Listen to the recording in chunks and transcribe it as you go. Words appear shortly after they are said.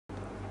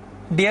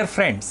Dear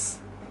friends,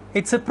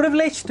 it's a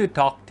privilege to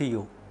talk to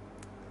you.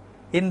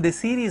 In this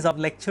series of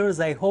lectures,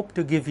 I hope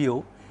to give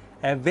you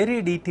a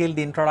very detailed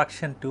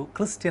introduction to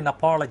Christian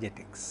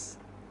apologetics.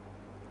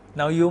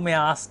 Now you may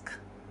ask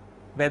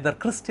whether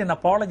Christian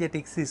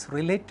apologetics is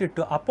related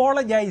to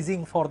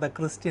apologizing for the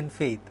Christian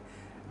faith.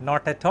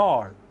 Not at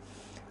all.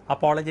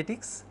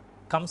 Apologetics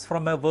comes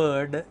from a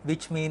word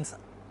which means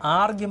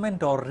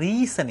argument or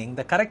reasoning.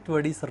 The correct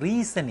word is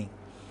reasoning.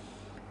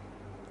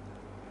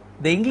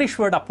 The English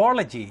word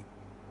apology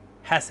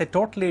has a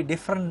totally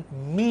different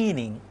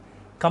meaning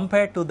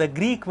compared to the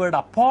Greek word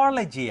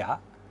apologia,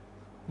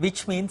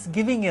 which means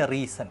giving a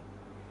reason.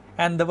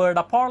 And the word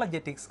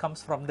apologetics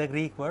comes from the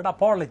Greek word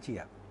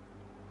apologia.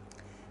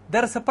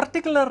 There is a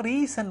particular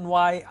reason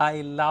why I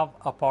love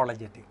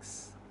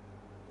apologetics.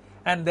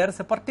 And there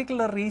is a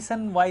particular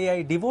reason why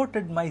I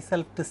devoted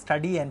myself to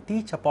study and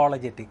teach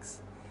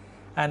apologetics.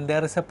 And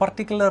there is a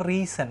particular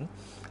reason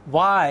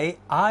why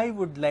I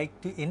would like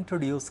to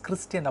introduce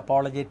Christian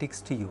apologetics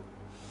to you.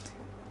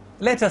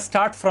 Let us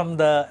start from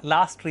the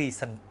last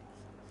reason.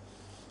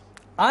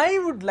 I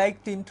would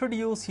like to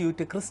introduce you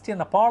to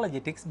Christian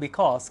apologetics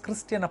because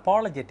Christian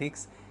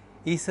apologetics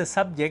is a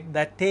subject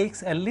that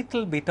takes a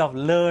little bit of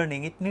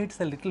learning. It needs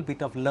a little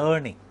bit of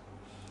learning.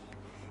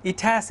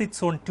 It has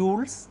its own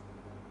tools.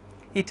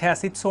 It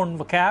has its own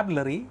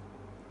vocabulary.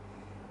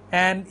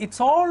 And it's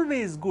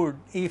always good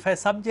if a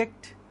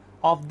subject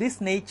of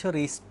this nature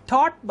is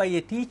taught by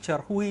a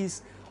teacher who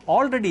is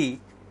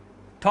already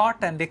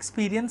taught and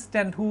experienced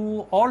and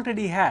who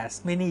already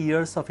has many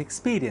years of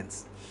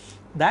experience.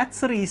 That's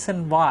the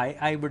reason why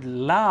I would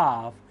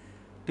love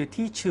to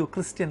teach you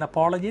Christian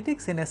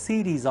apologetics in a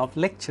series of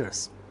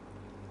lectures.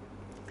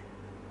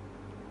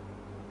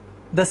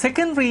 The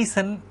second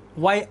reason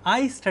why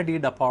I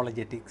studied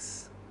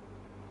apologetics.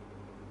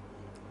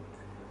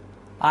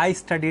 I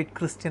studied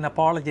Christian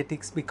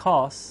apologetics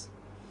because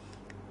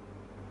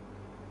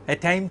a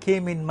time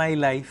came in my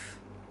life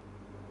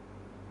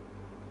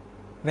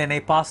when I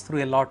passed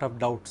through a lot of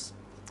doubts.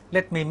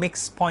 Let me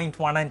mix point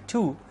 1 and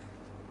 2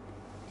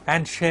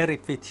 and share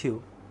it with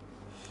you.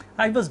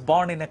 I was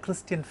born in a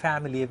Christian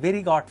family, a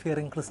very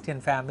God-fearing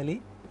Christian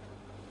family.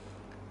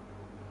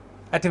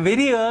 At a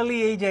very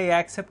early age, I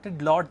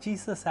accepted Lord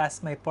Jesus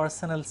as my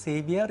personal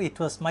Savior. It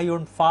was my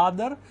own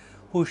father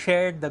who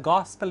shared the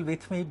gospel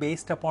with me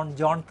based upon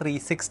John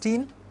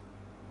 3:16.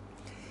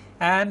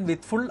 And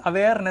with full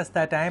awareness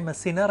that I am a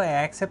sinner, I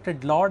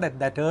accepted Lord at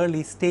that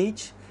early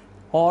stage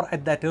or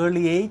at that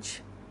early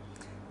age,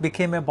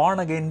 became a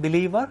born-again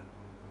believer.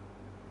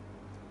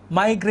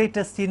 My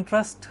greatest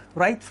interest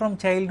right from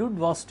childhood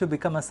was to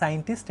become a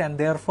scientist, and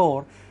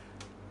therefore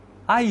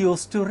I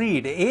used to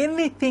read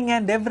anything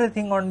and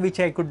everything on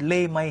which I could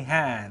lay my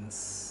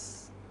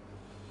hands.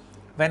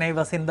 When I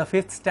was in the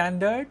 5th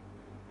standard,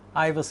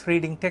 I was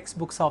reading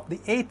textbooks of the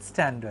 8th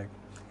standard.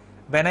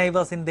 When I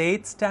was in the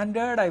 8th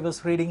standard, I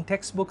was reading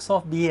textbooks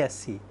of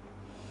BSc.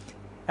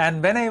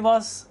 And when I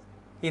was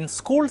in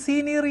school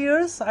senior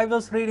years, I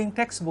was reading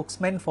textbooks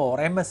meant for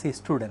MSc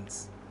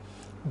students.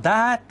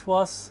 That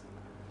was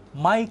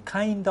my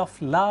kind of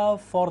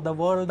love for the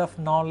world of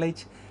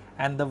knowledge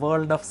and the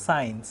world of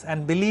science.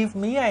 And believe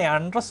me, I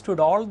understood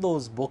all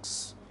those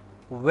books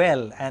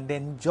well and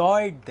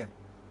enjoyed them.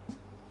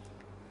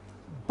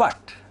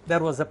 But there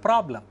was a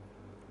problem.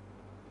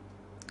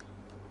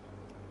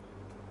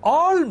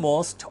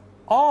 Almost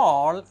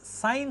all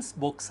science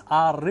books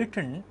are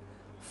written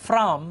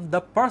from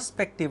the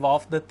perspective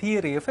of the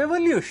theory of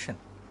evolution.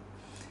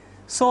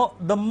 So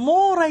the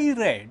more I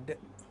read,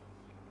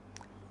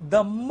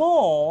 the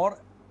more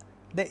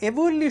the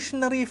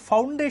evolutionary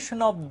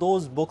foundation of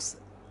those books,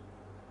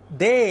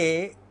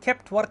 they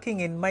kept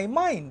working in my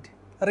mind.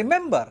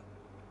 Remember,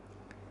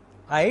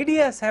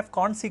 ideas have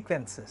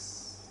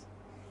consequences.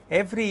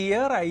 Every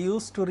year I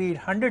used to read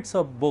hundreds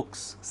of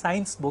books,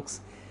 science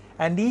books,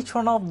 and each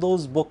one of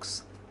those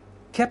books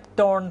kept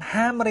on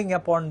hammering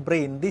upon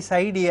brain this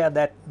idea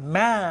that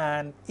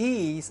man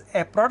is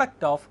a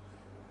product of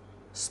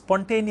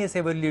spontaneous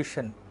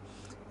evolution,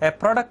 a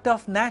product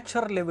of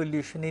natural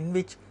evolution in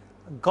which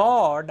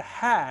God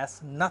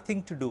has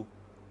nothing to do.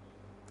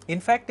 In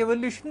fact,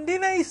 evolution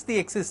denies the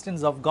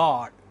existence of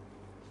God.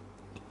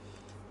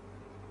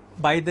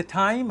 By the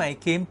time I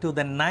came to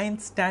the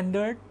 9th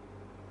standard,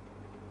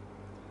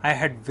 I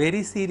had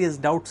very serious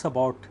doubts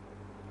about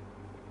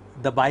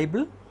the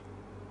Bible,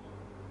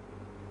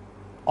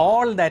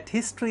 all that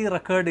history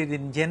recorded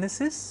in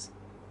Genesis,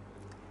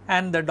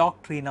 and the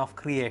doctrine of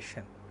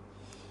creation.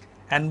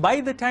 And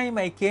by the time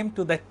I came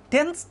to the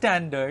 10th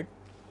standard,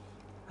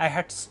 I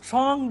had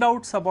strong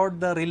doubts about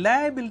the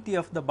reliability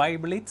of the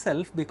Bible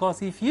itself,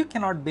 because if you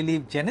cannot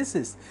believe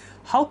Genesis,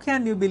 how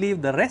can you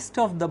believe the rest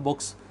of the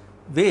books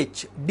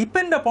which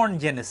depend upon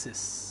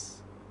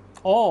Genesis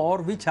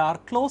or which are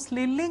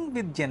closely linked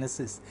with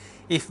Genesis?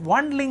 If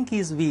one link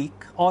is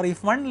weak or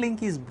if one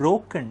link is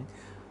broken,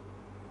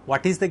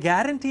 what is the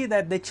guarantee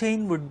that the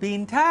chain would be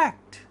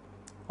intact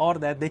or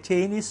that the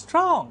chain is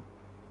strong?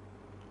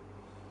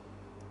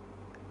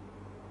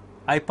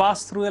 I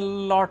passed through a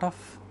lot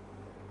of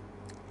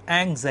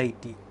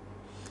anxiety.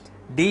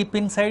 Deep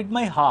inside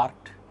my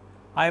heart,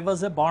 I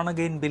was a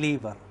born-again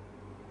believer.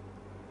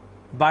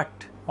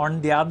 But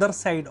on the other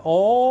side,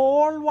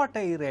 all what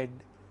I read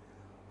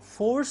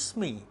forced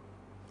me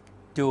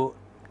to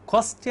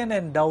question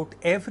and doubt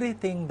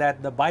everything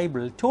that the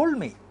Bible told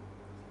me.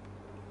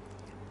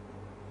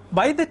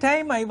 By the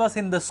time I was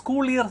in the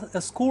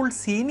school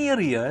senior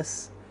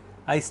years,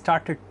 I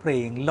started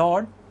praying,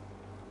 Lord,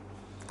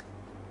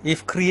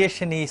 if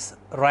creation is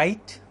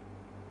right,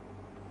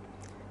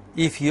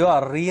 if you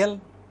are real,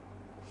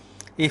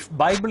 if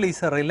Bible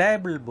is a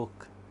reliable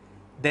book,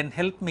 then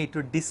help me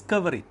to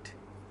discover it.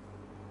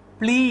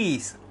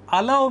 Please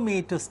allow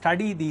me to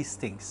study these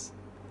things.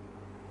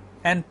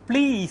 And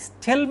please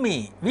tell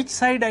me which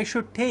side I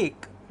should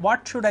take,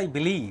 what should I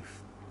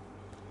believe.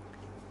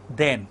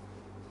 Then,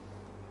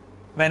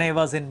 when I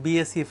was in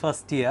BSc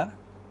first year,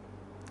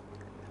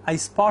 I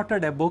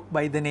spotted a book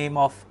by the name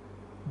of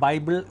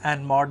Bible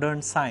and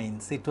Modern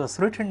Science. It was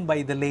written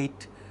by the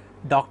late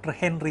Dr.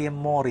 Henry M.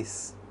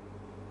 Morris.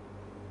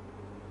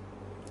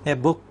 A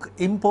book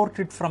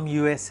imported from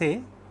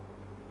USA.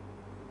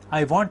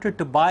 I wanted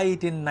to buy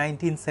it in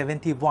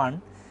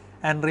 1971,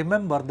 and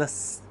remember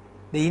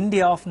the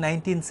India of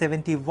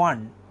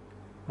 1971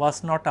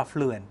 was not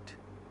affluent.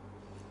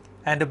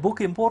 And a book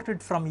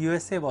imported from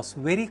USA was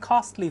very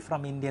costly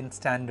from Indian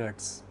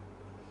standards.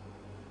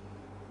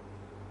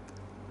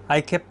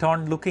 I kept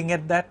on looking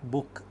at that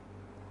book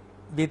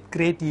with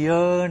great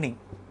yearning,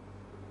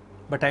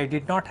 but I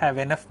did not have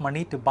enough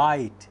money to buy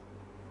it.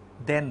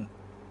 Then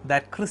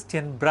that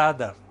Christian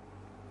brother,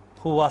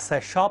 who was a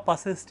shop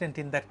assistant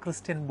in that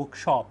Christian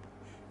bookshop,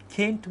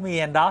 came to me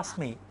and asked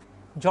me,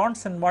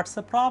 Johnson, what's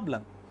the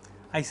problem?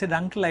 I said,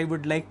 Uncle, I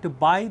would like to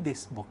buy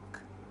this book.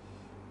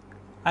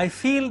 I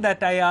feel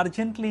that I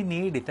urgently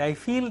need it. I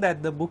feel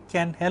that the book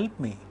can help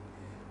me,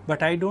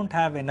 but I don't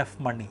have enough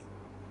money.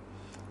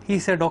 He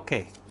said,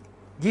 okay,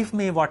 give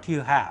me what you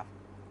have.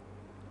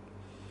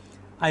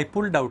 I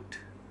pulled out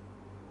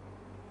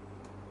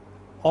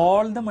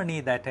all the money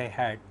that I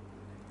had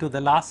to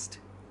the last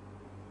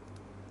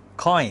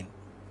coin.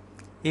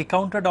 He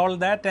counted all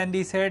that and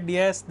he said,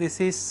 yes,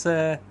 this is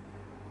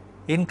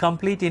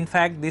incomplete. In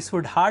fact, this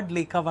would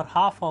hardly cover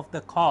half of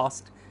the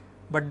cost,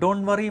 but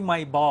don't worry,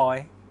 my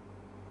boy.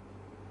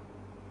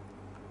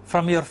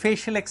 From your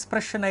facial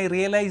expression, I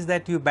realize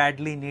that you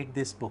badly need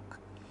this book.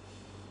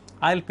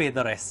 I'll pay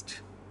the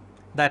rest.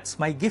 That's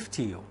my gift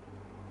to you.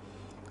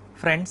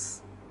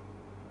 Friends,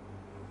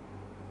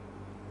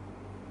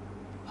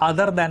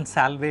 other than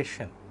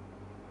salvation,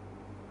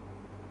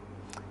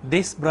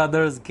 this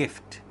brother's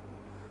gift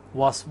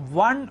was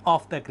one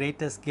of the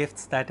greatest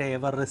gifts that I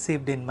ever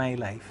received in my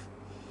life.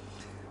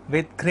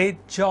 With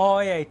great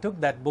joy, I took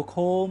that book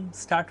home,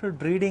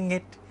 started reading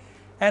it,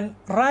 and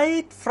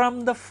right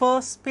from the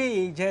first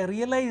page, I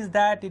realized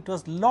that it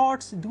was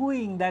Lord's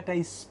doing that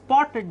I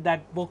spotted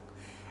that book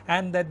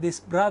and that this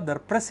brother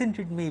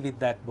presented me with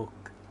that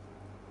book.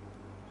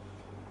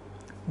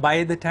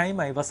 By the time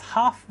I was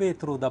halfway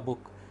through the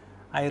book,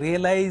 I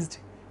realized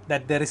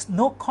that there is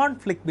no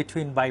conflict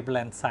between Bible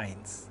and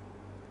science.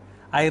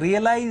 I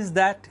realized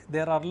that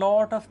there are a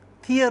lot of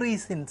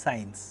theories in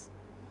science,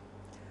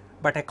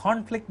 but a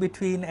conflict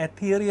between a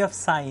theory of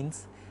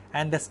science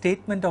and a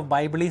statement of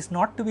Bible is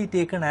not to be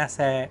taken as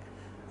a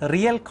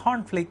real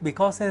conflict,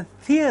 because a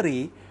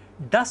theory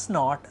does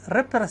not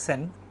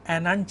represent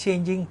an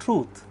unchanging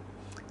truth.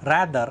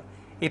 Rather,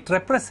 it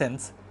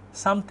represents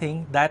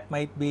something that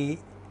might be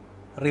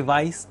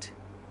revised,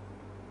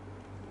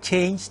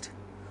 changed,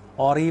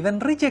 or even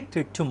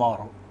rejected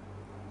tomorrow.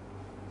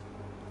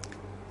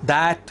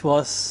 That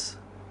was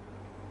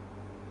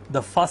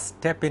the first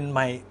step in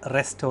my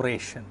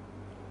restoration.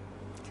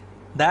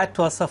 That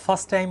was the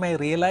first time I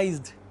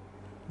realized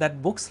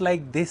that books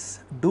like this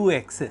do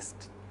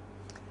exist.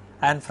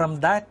 And from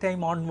that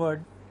time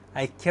onward,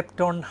 I kept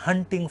on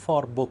hunting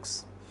for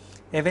books.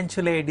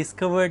 Eventually, I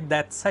discovered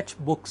that such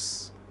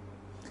books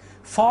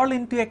fall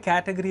into a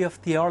category of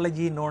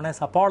theology known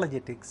as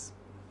apologetics.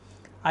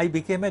 I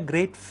became a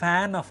great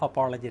fan of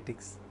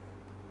apologetics.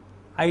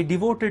 I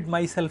devoted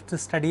myself to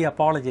study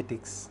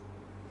apologetics.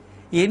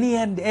 Any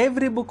and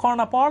every book on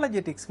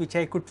apologetics which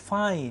I could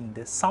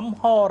find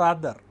somehow or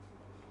other,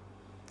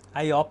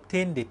 I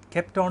obtained it,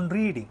 kept on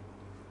reading.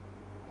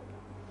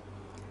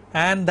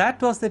 And that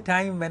was the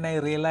time when I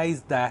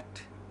realized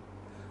that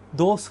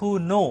those who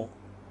know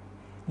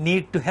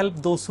need to help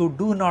those who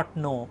do not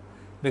know,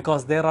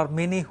 because there are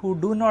many who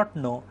do not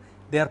know.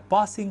 They are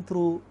passing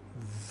through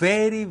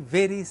very,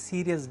 very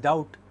serious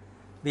doubt,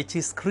 which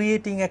is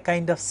creating a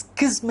kind of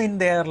schism in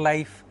their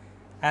life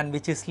and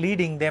which is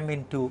leading them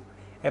into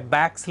a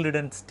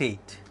backslidden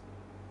state.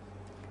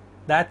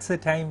 That's the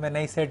time when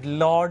I said,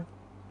 Lord,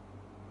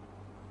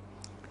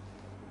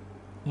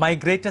 my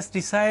greatest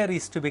desire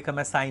is to become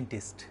a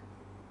scientist,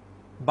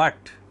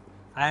 but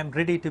I am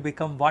ready to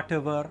become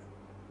whatever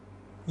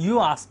you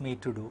ask me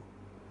to do.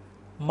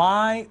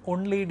 My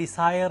only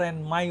desire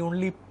and my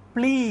only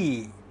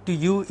plea to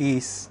you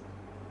is,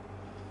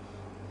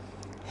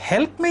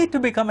 help me to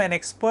become an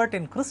expert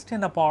in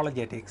Christian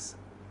apologetics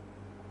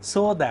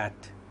so that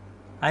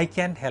I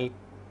can help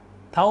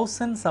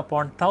thousands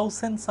upon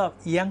thousands of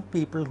young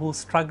people who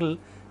struggle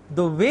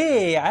the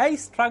way I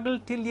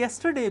struggled till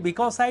yesterday,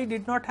 because I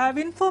did not have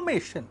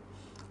information.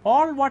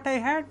 All what I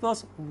had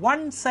was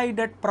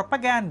one-sided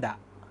propaganda.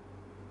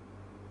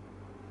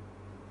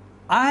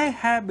 I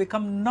have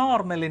become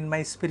normal in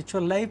my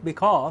spiritual life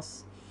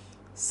because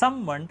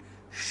someone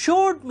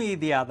showed me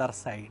the other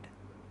side.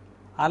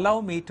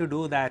 Allow me to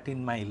do that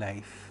in my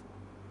life.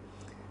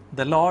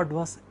 The Lord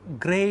was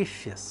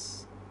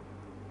gracious.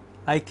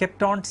 I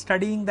kept on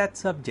studying that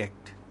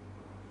subject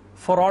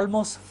for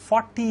almost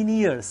 14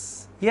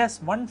 years. Yes,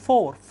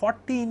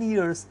 14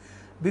 years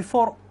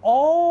before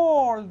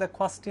all the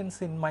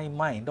questions in my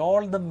mind,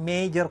 all the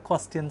major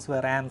questions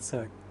were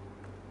answered.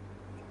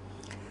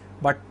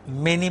 But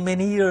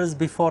many years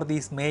before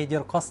these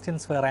major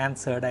questions were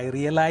answered, I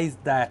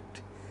realized that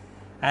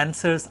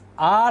answers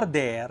are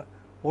there.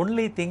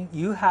 Only thing,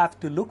 you have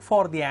to look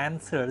for the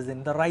answers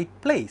in the right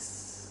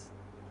place.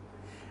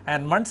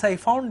 And once I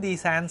found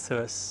these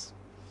answers,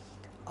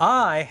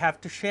 I have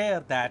to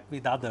share that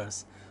with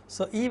others.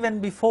 So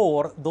even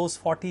before those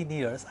 14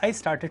 years, I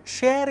started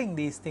sharing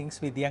these things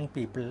with young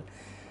people,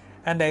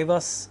 and I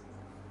was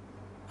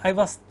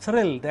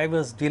thrilled, I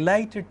was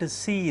delighted to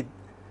see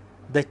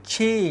the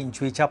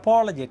change which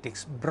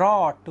apologetics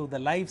brought to the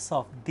lives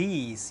of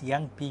these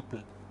young people.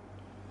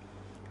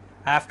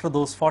 After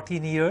those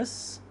 14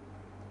 years,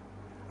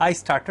 I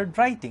started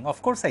writing.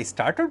 Of course, I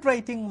started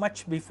writing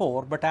much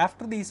before, but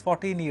after these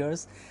 14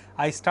 years,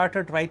 I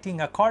started writing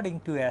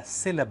according to a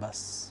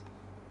syllabus.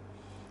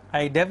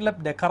 I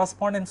developed a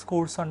correspondence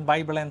course on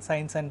Bible and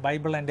Science and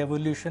Bible and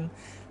Evolution,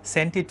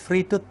 sent it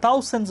free to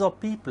thousands of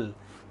people,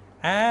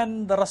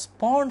 and the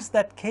response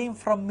that came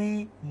from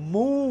me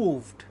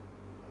moved,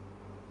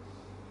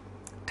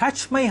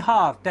 touched my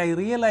heart. I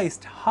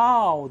realized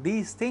how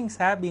these things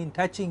have been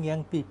touching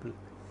young people.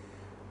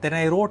 Then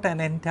I wrote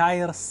an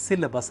entire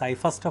syllabus. I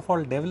first of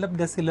all developed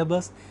the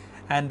syllabus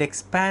and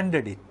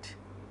expanded it.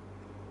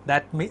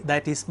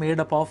 That is made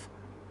up of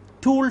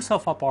tools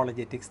of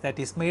apologetics, that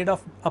is made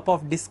up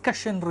of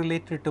discussion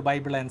related to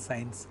Bible and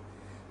Science,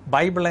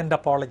 Bible and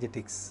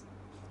Apologetics,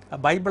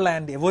 Bible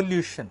and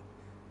Evolution,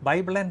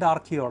 Bible and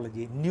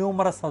Archaeology,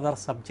 numerous other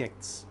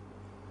subjects.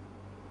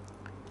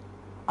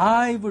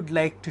 I would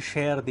like to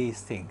share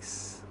these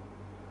things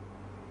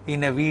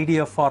in a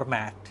video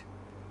format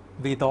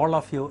with all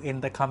of you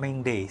in the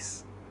coming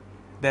days.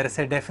 There is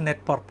a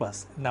definite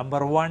purpose.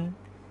 Number one,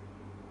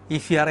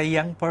 if you are a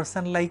young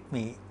person like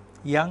me,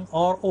 young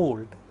or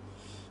old,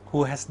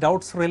 who has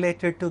doubts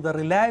related to the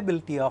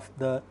reliability of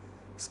the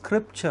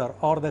scripture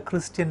or the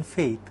Christian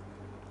faith,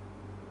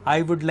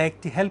 I would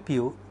like to help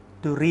you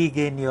to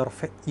regain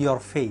your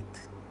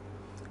faith.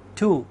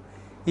 2,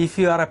 if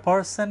you are a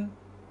person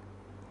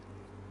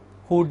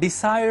who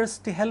desires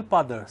to help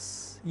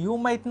others, you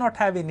might not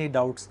have any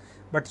doubts,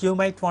 but you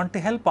might want to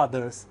help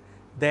others,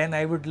 then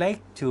I would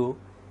like to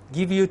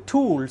give you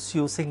tools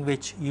using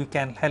which you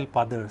can help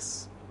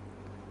others.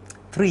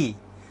 3,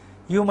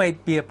 you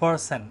might be a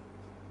person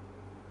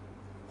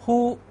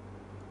who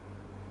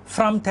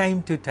from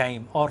time to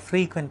time or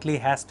frequently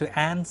has to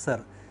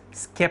answer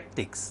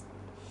skeptics.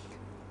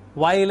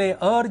 While I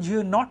urge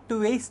you not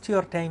to waste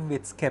your time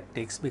with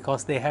skeptics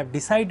because they have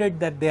decided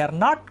that they are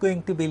not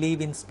going to believe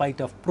in spite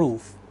of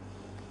proof,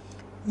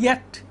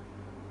 yet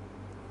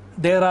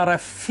there are a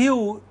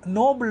few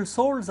noble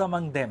souls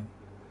among them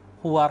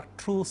who are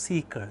true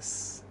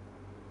seekers.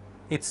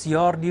 It's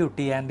your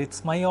duty and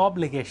it's my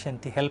obligation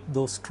to help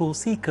those true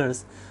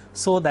seekers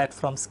so that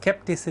from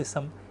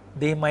skepticism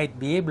they might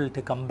be able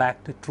to come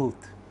back to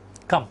truth.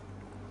 Come,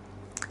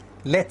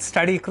 let's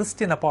study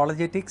Christian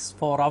apologetics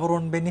for our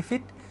own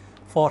benefit,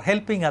 for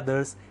helping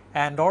others,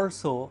 and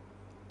also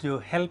to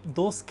help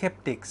those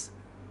skeptics,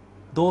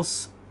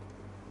 that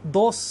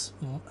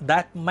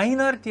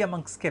minority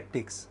among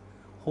skeptics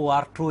who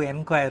are true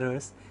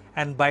inquirers.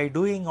 And by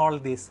doing all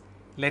this,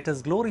 let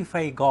us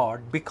glorify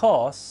God,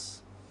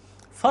 because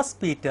 1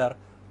 Peter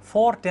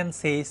 4:10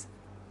 says,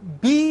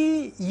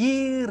 "Be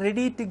ye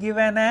ready to give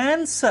an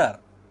answer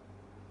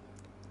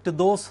to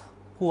those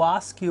who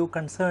ask you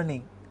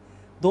concerning,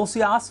 those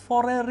who ask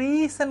for a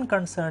reason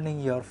concerning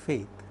your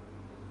faith."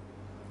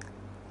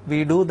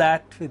 We do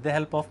that with the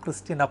help of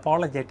Christian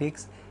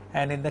apologetics,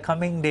 and in the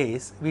coming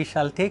days we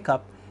shall take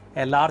up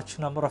a large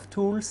number of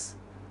tools,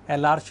 a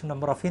large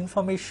number of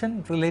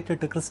information related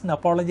to Christian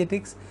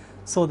apologetics,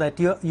 so that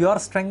you are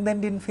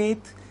strengthened in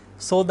faith,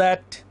 so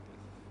that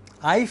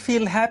I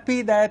feel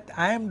happy that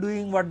I am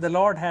doing what the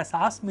Lord has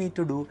asked me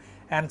to do,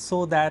 and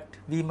so that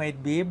we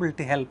might be able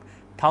to help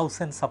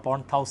thousands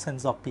upon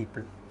thousands of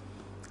people.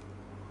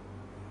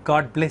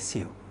 God bless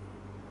you.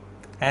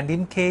 And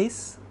in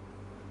case,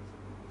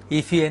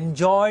 if you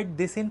enjoyed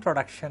this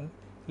introduction,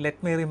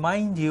 let me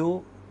remind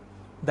you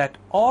that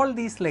all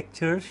these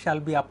lectures shall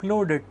be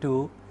uploaded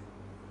to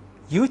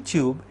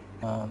YouTube.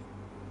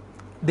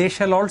 They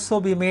shall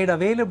also be made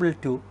available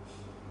to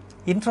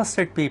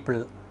interested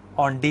people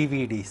on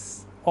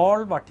DVDs.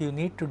 All what you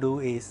need to do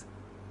is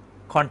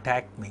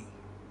contact me.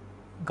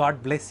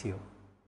 God bless you.